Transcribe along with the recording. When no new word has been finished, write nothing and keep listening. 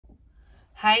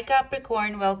Hi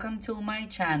Capricorn, welcome to my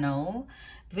channel.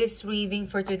 This reading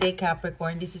for today,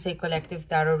 Capricorn, this is a collective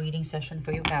tarot reading session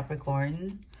for you,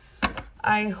 Capricorn.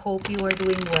 I hope you are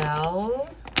doing well.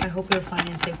 I hope you're fine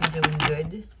and safe and doing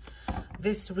good.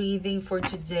 This reading for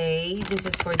today, this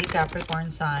is for the Capricorn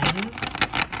sign.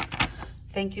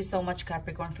 Thank you so much,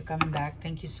 Capricorn, for coming back.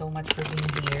 Thank you so much for being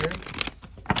here.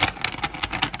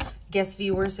 Guest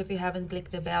viewers, if you haven't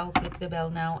click the bell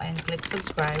now and click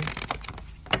subscribe.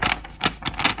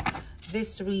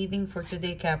 This reading for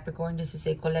today, Capricorn, this is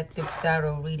a collective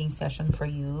tarot reading session for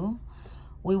you.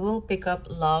 We will pick up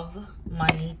love,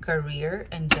 money, career,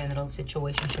 and general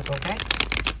situationship, okay?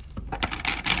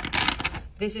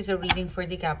 This is a reading for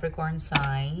the Capricorn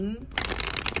sign.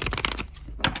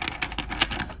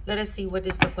 Let us see what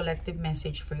is the collective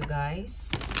message for you guys.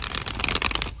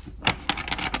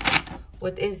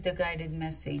 What is the guided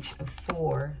message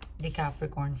for the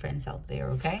Capricorn friends out there,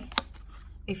 okay?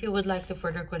 If you would like to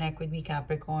further connect with me,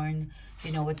 Capricorn,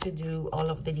 you know what to do.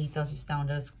 All of the details is down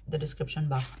in the description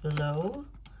box below.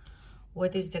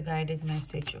 What is the guided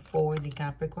message for the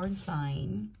Capricorn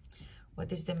sign?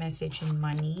 What is the message in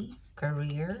money,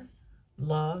 career,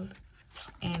 love,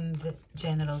 and the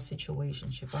general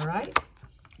situationship? All right?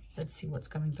 Let's see what's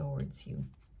coming towards you.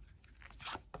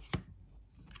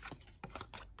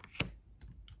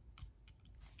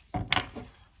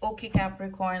 Okay,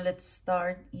 Capricorn, let's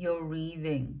start your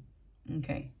reading.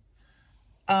 Okay.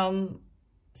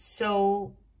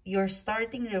 So you're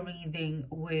starting the reading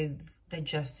with the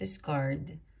Justice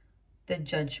card, the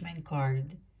Judgment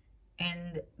card,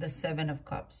 and the Seven of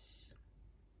Cups.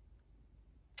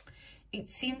 It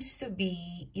seems to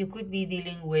be you could be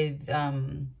dealing with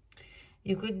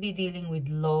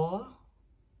law.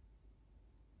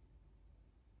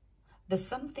 There's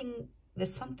something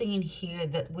in here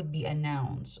that would be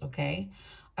announced, okay?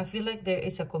 I feel like there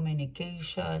is a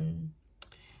communication.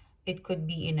 It could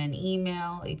be in an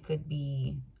email. It could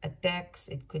be a text.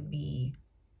 It could be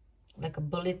like a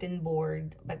bulletin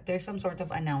board. But there's some sort of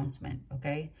announcement,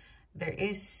 okay? There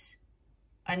is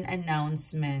an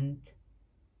announcement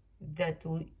that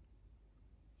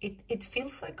it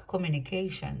feels like a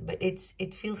communication, but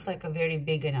it feels like a very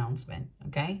big announcement,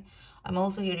 okay? I'm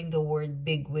also hearing the word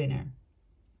big winner.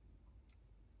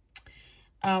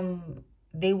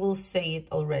 They will say it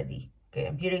already. Okay,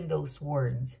 I'm hearing those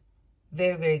words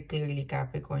very, very clearly,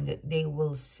 Capricorn, that they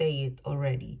will say it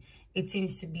already. It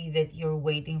seems to be that you're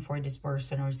waiting for this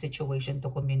person or situation to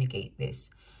communicate this.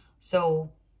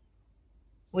 So,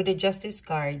 with the Justice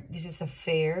card, this is a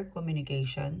fair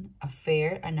communication, a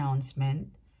fair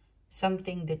announcement,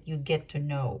 something that you get to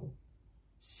know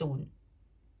soon.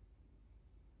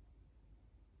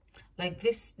 Like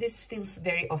this feels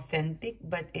very authentic,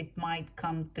 but it might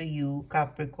come to you,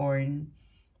 Capricorn,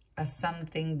 as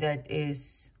something that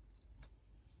is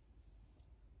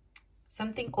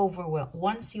something overwhelming.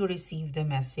 Once you receive the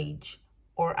message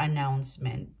or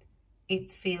announcement, it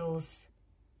feels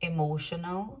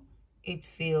emotional. It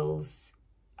feels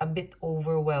a bit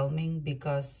overwhelming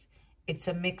because it's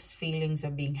a mixed feelings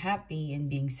of being happy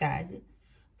and being sad.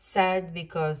 Sad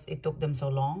because it took them so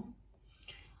long,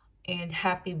 and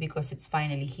happy because it's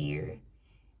finally here.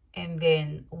 And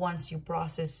then once you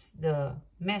process the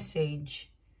message,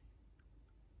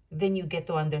 then you get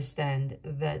to understand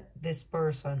that this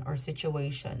person or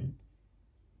situation,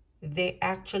 they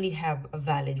actually have a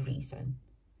valid reason,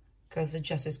 because the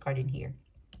Justice card in here.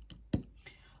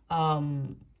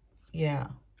 Yeah,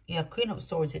 Queen of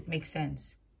Swords, it makes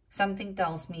sense. Something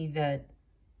tells me that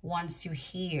once you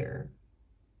hear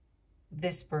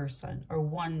this person, or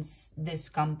once this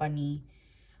company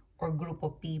or group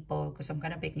of people, because I'm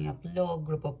kind of picking up low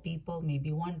group of people,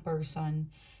 maybe one person,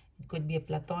 it could be a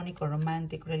platonic or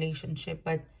romantic relationship,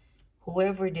 but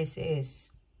whoever this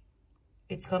is,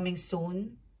 it's coming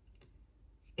soon.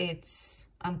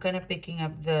 I'm kind of picking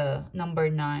up the number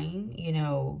 9, you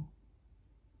know,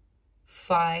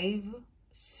 5,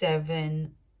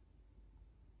 7.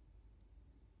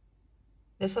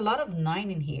 There's a lot of 9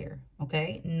 in here,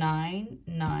 okay? 9,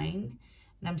 9,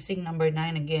 and I'm seeing number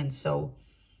 9 again. So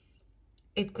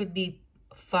it could be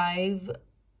 5,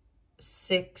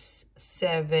 6,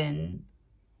 7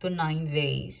 to 9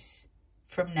 days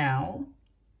from now.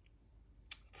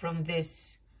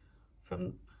 It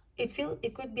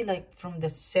could be like from the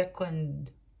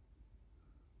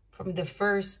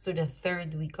first to the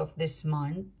third week of this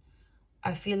month.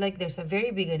 I feel like there's a very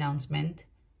big announcement.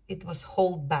 It was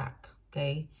held back.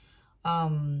 Okay,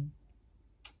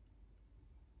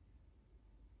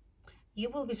 you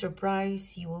will be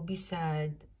surprised, you will be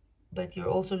sad, but you're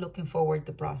also looking forward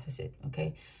to process it,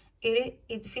 okay?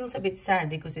 it feels a bit sad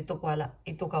because it took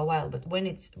a while,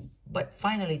 but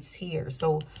finally it's here.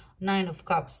 So Nine of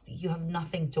Cups, you have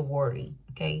nothing to worry,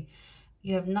 okay?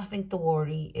 You have nothing to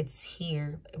worry. It's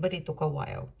here, but it took a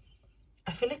while.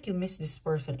 I feel like you miss this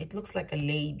person. It looks like a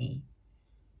lady.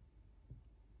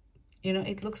 You know,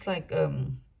 it looks like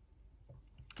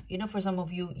you know, for some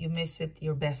of you, you miss it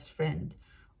your best friend,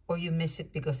 or you miss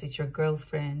it because it's your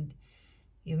girlfriend.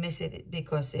 You miss it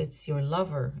because it's your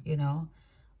lover, you know.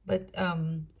 But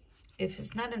if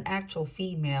it's not an actual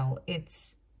female,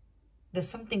 there's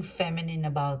something feminine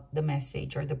about the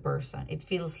message or the person. It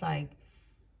feels like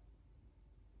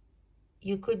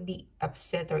you could be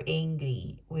upset or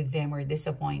angry with them or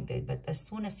disappointed, but as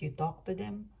soon as you talk to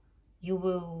them, you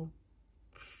will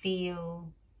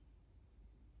feel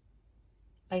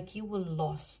like you were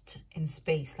lost in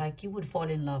space, like you would fall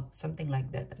in love, something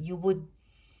like that.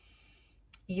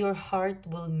 Your heart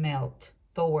will melt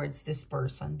towards this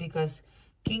person because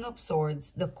King of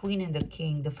Swords, the Queen and the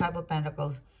King, the Five of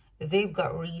Pentacles, they've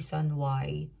got reason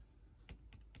why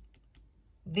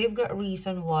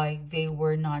they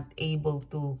were not able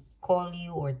to call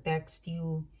you or text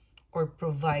you or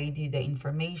provide you the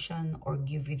information or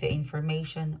give you the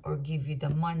information or give you the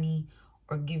money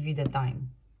or give you the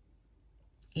time.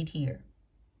 Here.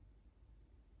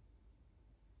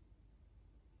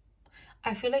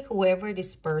 I feel like whoever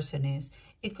this person is,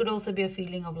 it could also be a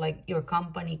feeling of like your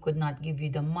company could not give you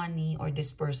the money, or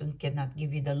this person cannot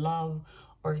give you the love,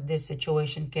 or this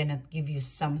situation cannot give you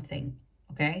something,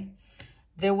 okay?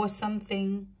 There was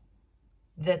something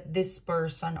that this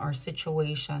person or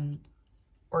situation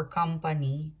or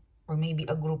company or maybe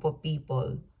a group of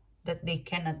people that they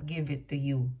cannot give it to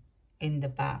you in the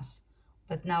past.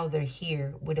 But now they're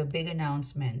here with a big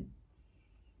announcement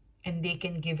and they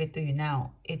can give it to you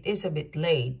now. It is a bit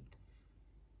late.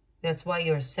 That's why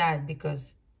you're sad,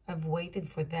 because I've waited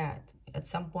for that. At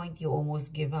some point, you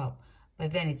almost give up.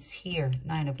 But then it's here,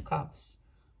 Nine of Cups.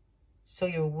 So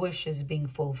your wish is being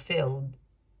fulfilled.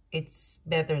 It's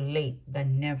better late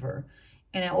than never.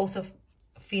 And I also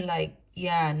feel like,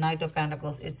 yeah, Knight of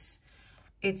Pentacles, it's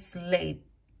late.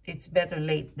 It's better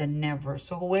late than never.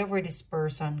 So whoever this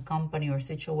person, company, or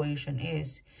situation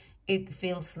is, it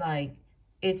feels like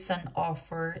it's an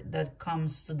offer that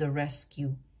comes to the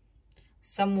rescue.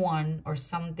 Someone or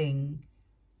something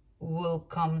will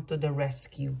come to the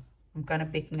rescue. I'm kind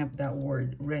of picking up that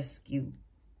word, rescue.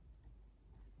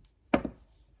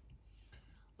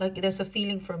 Like there's a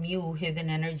feeling from you,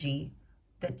 hidden energy,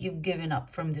 that you've given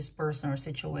up from this person or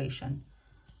situation.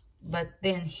 But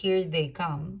then here they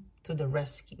come to the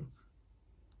rescue.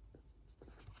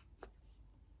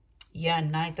 Yeah,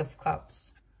 Knight of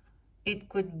Cups. It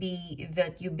could be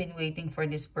that you've been waiting for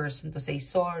this person to say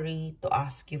sorry, to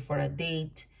ask you for a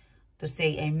date, to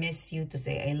say I miss you, to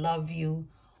say I love you.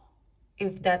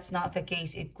 If that's not the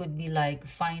case, it could be like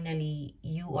finally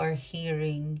you are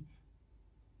hearing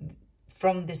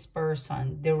from this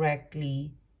person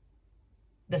directly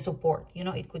the support. You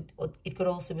know, it could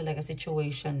also be like a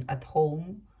situation at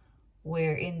home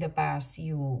where in the past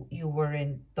you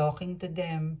weren't talking to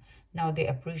them. Now they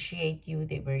appreciate you.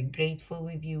 They're very grateful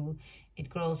with you. It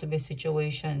could also be a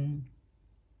situation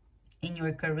in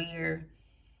your career.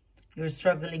 You're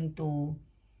struggling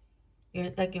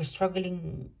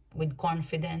with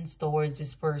confidence towards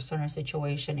this person or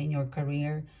situation in your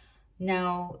career.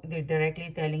 Now they're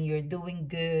directly telling you you're doing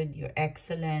good, you're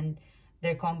excellent.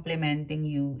 They're complimenting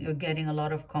you. You're getting a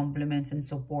lot of compliments and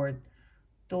support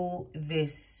to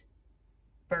this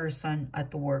person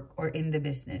at work or in the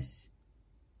business.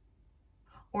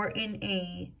 Or in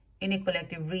a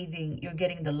collective reading, you're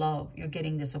getting the love, you're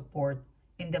getting the support.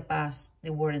 In the past, they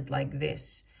weren't like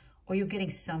this. Or you're getting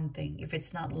something. If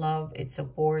it's not love, it's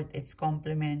support, it's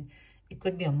compliment. It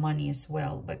could be a money as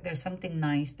well. But there's something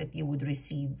nice that you would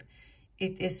receive.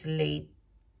 It is late,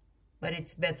 but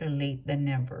it's better late than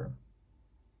never.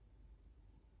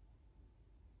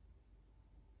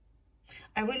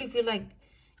 I really feel like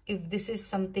if this is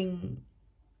something,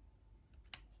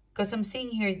 because I'm seeing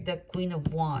here the Queen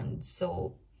of Wands,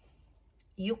 so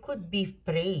you could be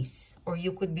praised or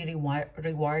you could be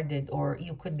rewarded or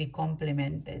you could be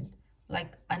complimented,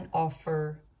 like an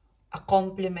offer, a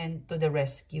compliment to the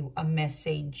rescue, a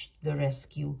message to the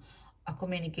rescue, a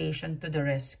communication to the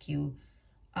rescue.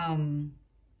 And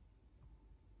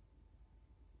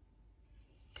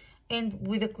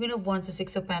with the Queen of Wands, the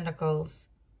Six of Pentacles,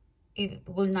 it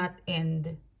will not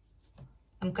end.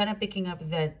 I'm kind of picking up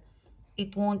that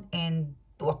it won't end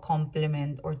to a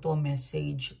compliment or to a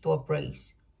message, to a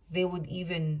praise. They would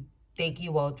even take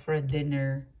you out for a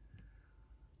dinner.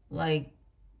 Like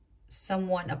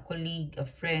someone, a colleague, a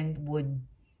friend would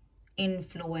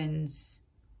influence.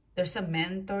 There's a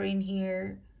mentor in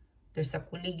here. There's a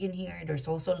colleague in here. There's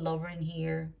also a lover in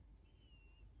here.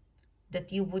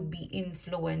 That you would be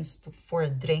influenced for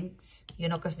drinks, you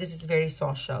know, because this is very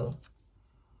social.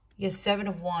 Yes, 7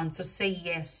 of Wands. So say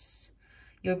yes.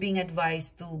 You're being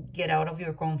advised to get out of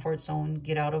your comfort zone,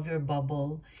 get out of your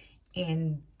bubble.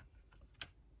 And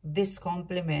this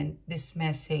compliment, this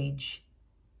message,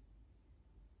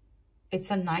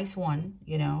 it's a nice one,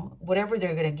 you know. Whatever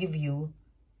they're going to give you,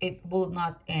 it will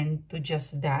not end to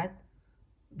just that.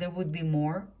 There would be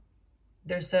more.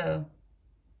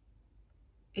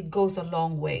 It goes a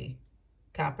long way,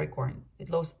 Capricorn.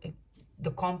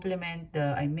 The compliment,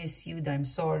 the I miss you, the I'm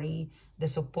sorry, the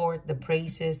support, the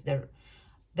praises, the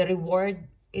reward,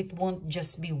 it won't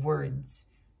just be words.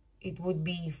 It would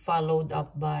be followed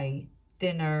up by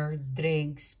dinner,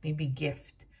 drinks, maybe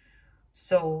gift.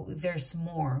 So there's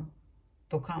more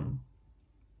to come,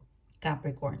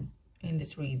 Capricorn, in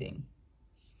this reading.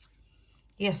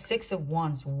 Yes, 6 of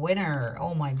Wands, winner.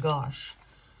 Oh my gosh.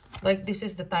 Like this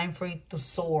is the time for you to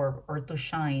soar or to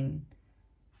shine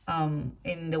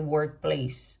in the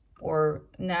workplace. Or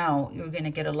now you're going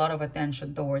to get a lot of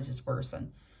attention towards this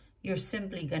person. You're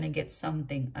simply going to get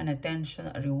something, an attention,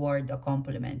 a reward, a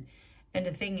compliment. And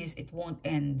the thing is, it won't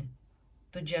end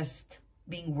to just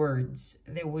being words.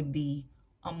 There would be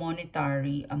a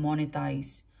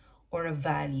monetize, or a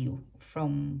value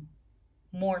from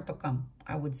more to come,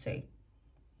 I would say.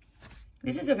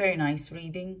 This is a very nice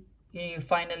reading. You know, you're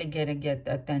finally gonna get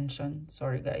the attention.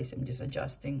 Sorry guys, I'm just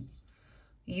adjusting.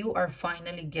 You are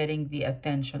finally getting the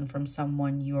attention from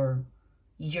someone you're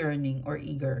yearning or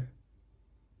eager.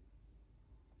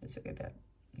 Let's look at that.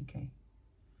 Okay.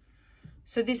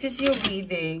 So this is your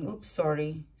reading. Oops,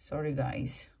 sorry. Sorry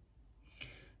guys.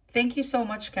 Thank you so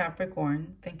much,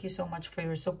 Capricorn. Thank you so much for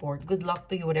your support. Good luck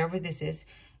to you, whatever this is.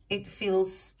 It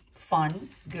feels fun,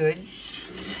 good.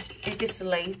 It is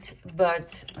late,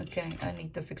 but okay, I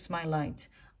need to fix my light.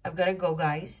 I've got to go,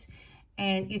 guys.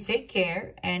 And you take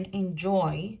care and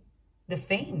enjoy the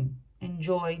fame.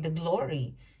 Enjoy the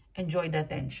glory. Enjoy the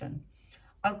attention.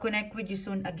 I'll connect with you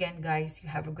soon again, guys. You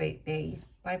have a great day.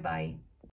 Bye-bye.